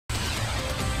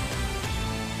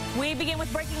We begin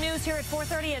with breaking news here at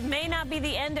 4:30. It may not be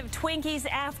the end of Twinkies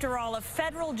after all. A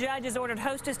federal judge has ordered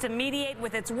Hostess to mediate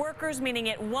with its workers, meaning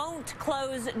it won't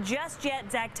close just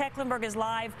yet. Zach Tecklenburg is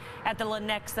live at the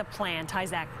Lenexa plant. Hi,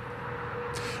 Zach.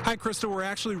 Hi, Krista. We're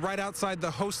actually right outside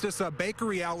the Hostess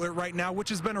bakery outlet right now, which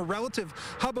has been a relative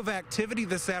hub of activity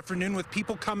this afternoon with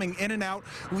people coming in and out,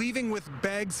 leaving with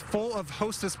bags full of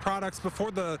Hostess products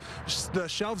before the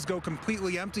shelves go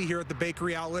completely empty here at the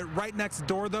bakery outlet. Right next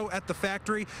door, though, at the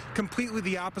factory, completely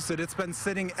the opposite. It's been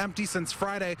sitting empty since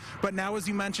Friday, but now, as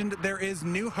you mentioned, there is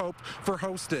new hope for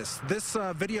Hostess. This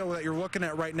video that you're looking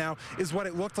at right now is what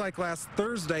it looked like last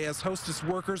Thursday as Hostess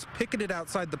workers picketed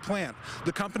outside the plant.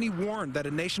 The company warned that a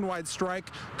nationwide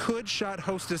strike could shut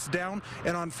Hostess down,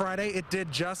 and on Friday it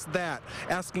did just that,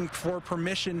 asking for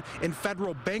permission in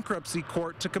federal bankruptcy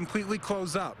court to completely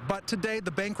close up. But today, the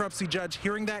bankruptcy judge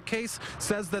hearing that case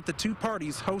says that the two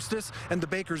parties, Hostess and the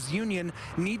Bakers Union,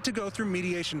 need to go through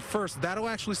mediation first. That'll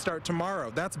actually start tomorrow.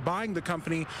 That's buying the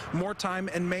company more time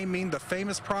and may mean the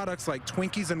famous products like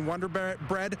Twinkies and Wonder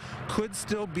Bread could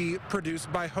still be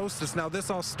produced by Hostess. Now, this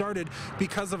all started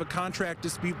because of a contract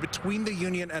dispute between the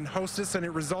union and Hostess, and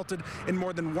it resulted in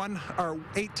more than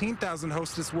 18,000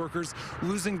 Hostess workers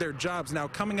losing their jobs. Now,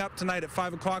 coming up tonight at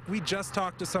 5 o'clock, we just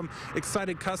talked to some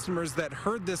excited customers that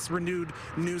heard this renewed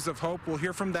news of hope. We'll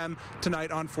hear from them tonight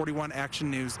on 41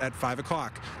 Action News at 5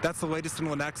 o'clock. That's the latest in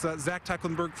Lenexa. Zach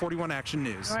Tecklenburg, 41 Action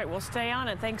News. All right, we'll stay on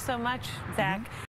it. Thanks so much, Zach.